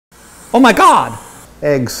Oh my God!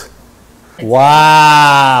 Eggs.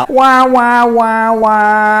 Wow! Wow, wow, wow,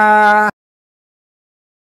 wow!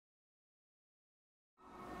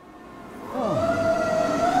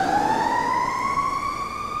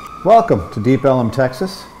 Welcome to Deep Ellum,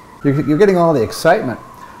 Texas. You're getting all the excitement.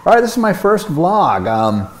 All right, this is my first vlog.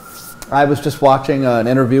 I was just watching an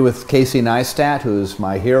interview with Casey Neistat, who's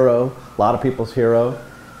my hero, a lot of people's hero.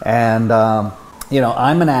 And, you know,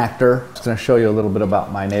 I'm an actor. I'm just going to show you a little bit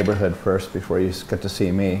about my neighborhood first before you get to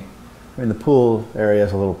see me. I mean, the pool area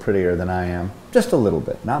is a little prettier than I am. Just a little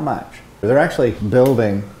bit, not much. They're actually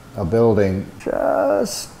building a building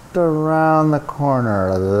just around the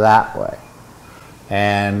corner that way.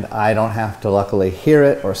 And I don't have to luckily hear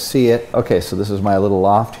it or see it. Okay, so this is my little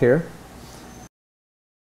loft here.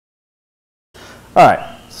 All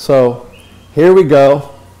right, so here we go.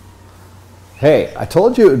 Hey, I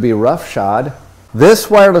told you it would be roughshod. This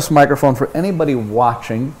wireless microphone, for anybody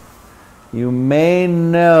watching, you may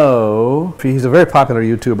know, he's a very popular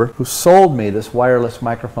YouTuber who sold me this wireless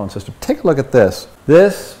microphone system. Take a look at this.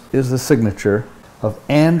 This is the signature of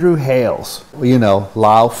Andrew Hales. You know,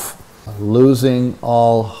 Lauf. Losing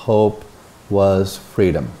all hope was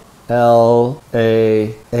freedom. L-A-H-W-F.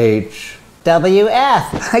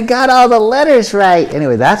 I got all the letters right.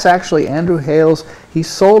 Anyway, that's actually Andrew Hales. He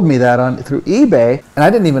sold me that through eBay, and I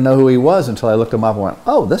didn't even know who he was until I looked him up and went,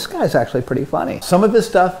 oh, this guy's actually pretty funny. Some of his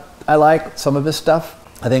stuff I like, some of his stuff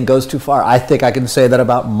I think goes too far. I think I can say that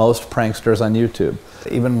about most pranksters on YouTube.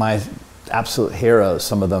 Even my absolute heroes,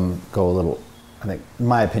 some of them go a little, I think, in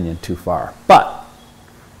my opinion, too far. But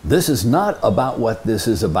this is not about what this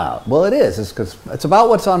is about. Well, it is. It's about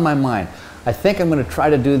what's on my mind. I think I'm going to try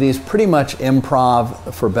to do these pretty much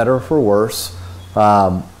improv, for better or for worse.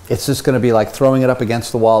 It's just going to be like throwing it up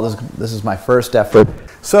against the wall. This is my first effort.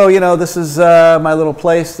 So, you know, this is my little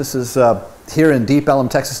place. This is here in Deep Ellum,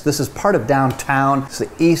 Texas. This is part of downtown. It's the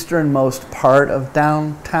easternmost part of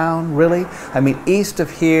downtown, really. I mean, east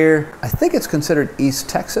of here, I think it's considered East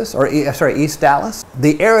Texas, or East Dallas.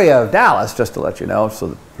 The area of Dallas, just to let you know, so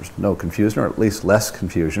that there's no confusion, or at least less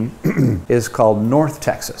confusion, is called North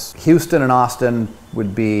Texas. Houston and Austin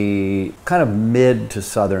would be kind of mid to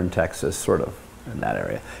southern Texas, sort of, in that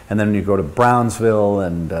area. And then you go to Brownsville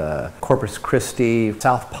and Corpus Christi,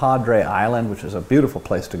 South Padre Island, which is a beautiful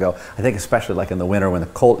place to go. I think especially like in the winter, when in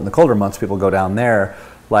the colder months, people go down there.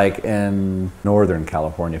 Like in Northern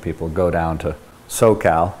California, people go down to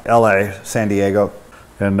SoCal, LA, San Diego.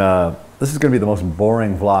 And this is going to be the most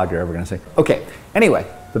boring vlog you're ever going to see. Okay, anyway,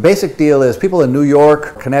 the basic deal is people in New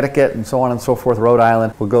York, Connecticut, and so on and so forth, Rhode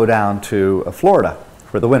Island, will go down to Florida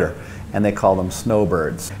for the winter. And they call them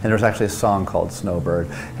snowbirds. And there's actually a song called Snowbird.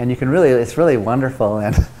 And you can really, it's really wonderful.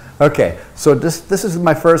 And okay, so this is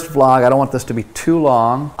my first vlog. I don't want this to be too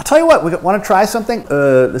long. I'll tell you what, we want to try something?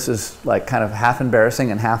 This is like kind of half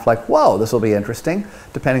embarrassing and half like, whoa, this will be interesting.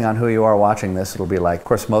 Depending on who you are watching this, it'll be like, of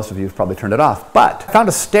course, most of you have probably turned it off. But I found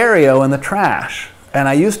a stereo in the trash. And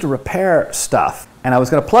I used to repair stuff. And I was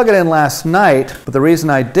going to plug it in last night, but the reason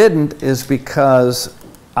I didn't is because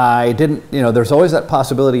I didn't, you know, there's always that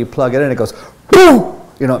possibility you plug it in and it goes, boom!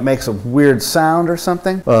 You know, it makes a weird sound or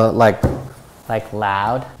something. Like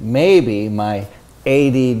loud. Maybe my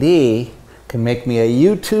ADD can make me a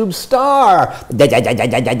YouTube star.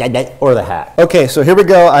 Or the hat. Okay, so here we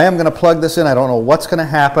go. I am going to plug this in. I don't know what's going to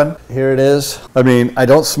happen. Here it is. I mean, I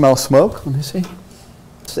don't smell smoke. Let me see.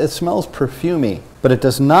 It smells perfumey, but it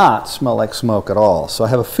does not smell like smoke at all. So I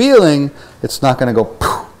have a feeling it's not going to go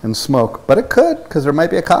poof and smoke, but it could, because there might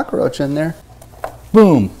be a cockroach in there.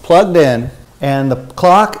 Boom, plugged in, and the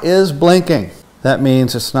clock is blinking. That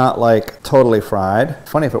means it's not like totally fried.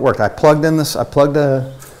 Funny if it worked. I plugged in the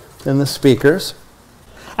speakers.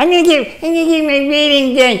 I'm gonna get my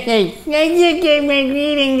reading glasses. I'm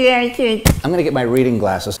gonna get my reading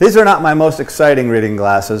glasses. These are not my most exciting reading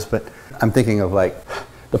glasses, but I'm thinking of like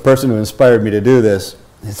the person who inspired me to do this.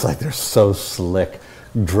 It's like they're so slick.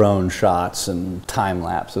 Drone shots and time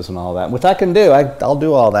lapses and all that, which I can do. I'll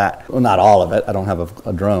do all that. Well, not all of it. I don't have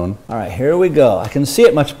a drone. All right, here we go. I can see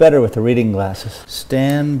it much better with the reading glasses.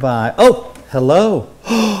 Stand by. Oh, hello.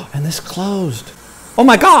 And this closed. Oh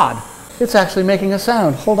my God. It's actually making a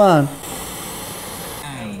sound. Hold on.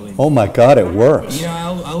 Oh my God, it works. You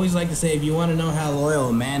know, I always like to say, if you want to know how loyal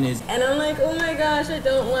a man is. And I'm like, oh my gosh, I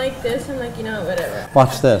don't like this. I'm like, you know, whatever.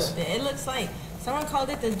 Watch this. It looks like. Someone called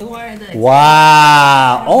it the door.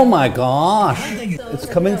 Wow! Oh my gosh! It's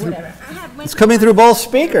coming through. It's coming through both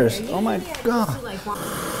speakers. Oh my God!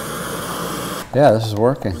 Yeah, this is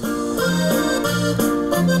working.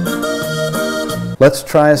 Let's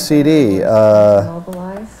try a CD. Oh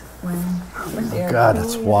God,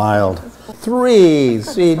 that's wild. 3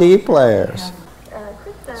 CD players.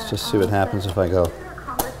 Let's just see what happens if I go.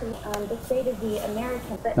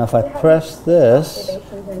 Now if I press this,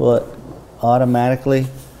 will it automatically,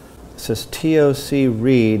 it says TOC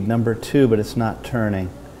read number 2, but it's not turning.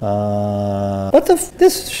 What the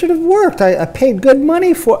this should have worked. I paid good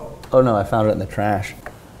money for. Oh no, I found it in the trash.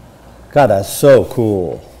 God, that's so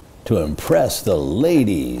cool. To impress the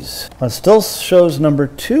ladies. Well, it still shows number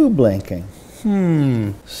 2 blinking.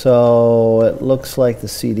 So it looks like the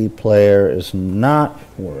CD player is not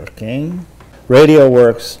working. Radio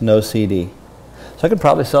works, no CD. So I could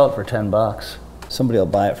probably sell it for $10. Somebody will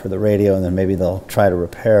buy it for the radio and then maybe they'll try to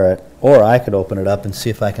repair it. Or I could open it up and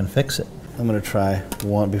see if I can fix it. I'm going to try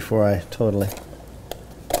one before I totally...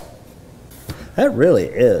 That really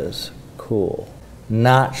is cool.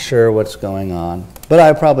 Not sure what's going on, but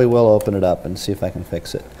I probably will open it up and see if I can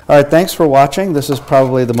fix it. All right, thanks for watching. This is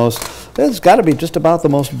probably the most, it's got to be just about the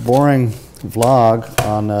most boring vlog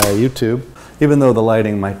on YouTube, even though the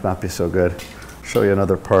lighting might not be so good. I'll show you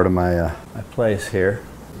another part of my, my place here.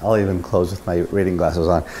 I'll even close with my reading glasses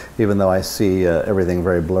on, even though I see everything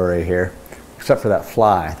very blurry here, except for that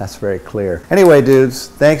fly. That's very clear. Anyway, dudes,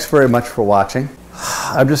 thanks very much for watching.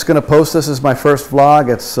 I'm just going to post this as my first vlog.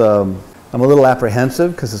 It's I'm a little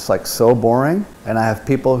apprehensive because it's like so boring, and I have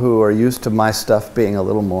people who are used to my stuff being a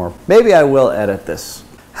little more. Maybe I will edit this.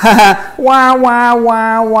 Ha wah wah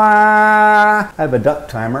wah wah. I have a duck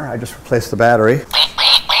timer. I just replaced the battery.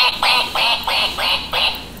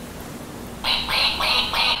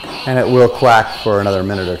 And it will quack for another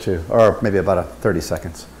minute or two, or maybe about 30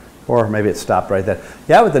 seconds. Or maybe it stopped right there.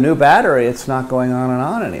 Yeah, with the new battery, it's not going on and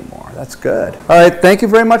on anymore. That's good. All right, thank you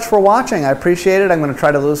very much for watching. I appreciate it. I'm going to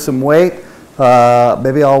try to lose some weight.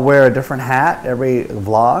 Maybe I'll wear a different hat every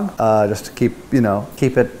vlog, just to keep,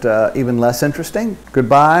 keep it even less interesting.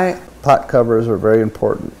 Goodbye. Pot covers are very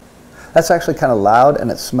important. That's actually kind of loud,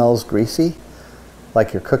 and it smells greasy,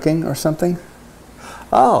 like you're cooking or something.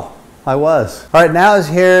 Oh, I was. All right, now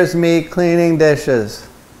here's me cleaning dishes.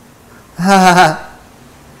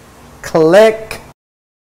 Click.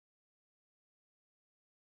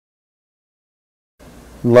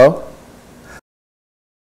 Low.